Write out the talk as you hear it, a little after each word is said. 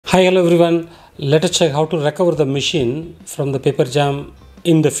Hi, hello everyone. Let us check how to recover the machine from the paper jam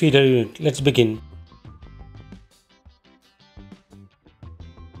in the feeder unit. Let's begin.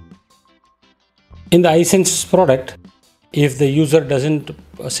 In the iSENSYS product, if the user doesn't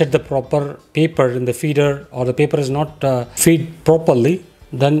set the proper paper in the feeder or the paper is not feed properly,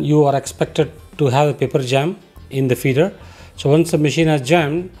 then you are expected to have a paper jam in the feeder. So once the machine has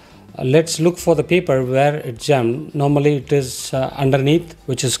jammed, let's look for the paper where it's jammed. Normally it is underneath,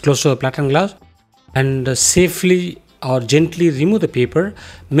 which is close to the platen glass, and safely or gently remove the paper.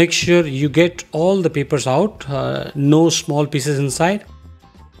 Make sure you get all the papers out, no small pieces inside.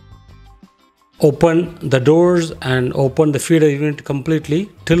 Open the doors and open the feeder unit completely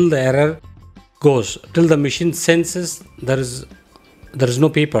till the error goes, till the machine senses there is no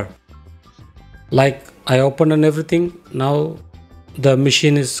paper. Like I opened and everything, now the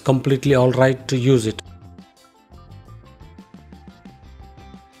machine is completely all right to use it.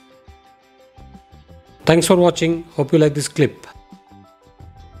 Thanks for watching. Hope you like this clip.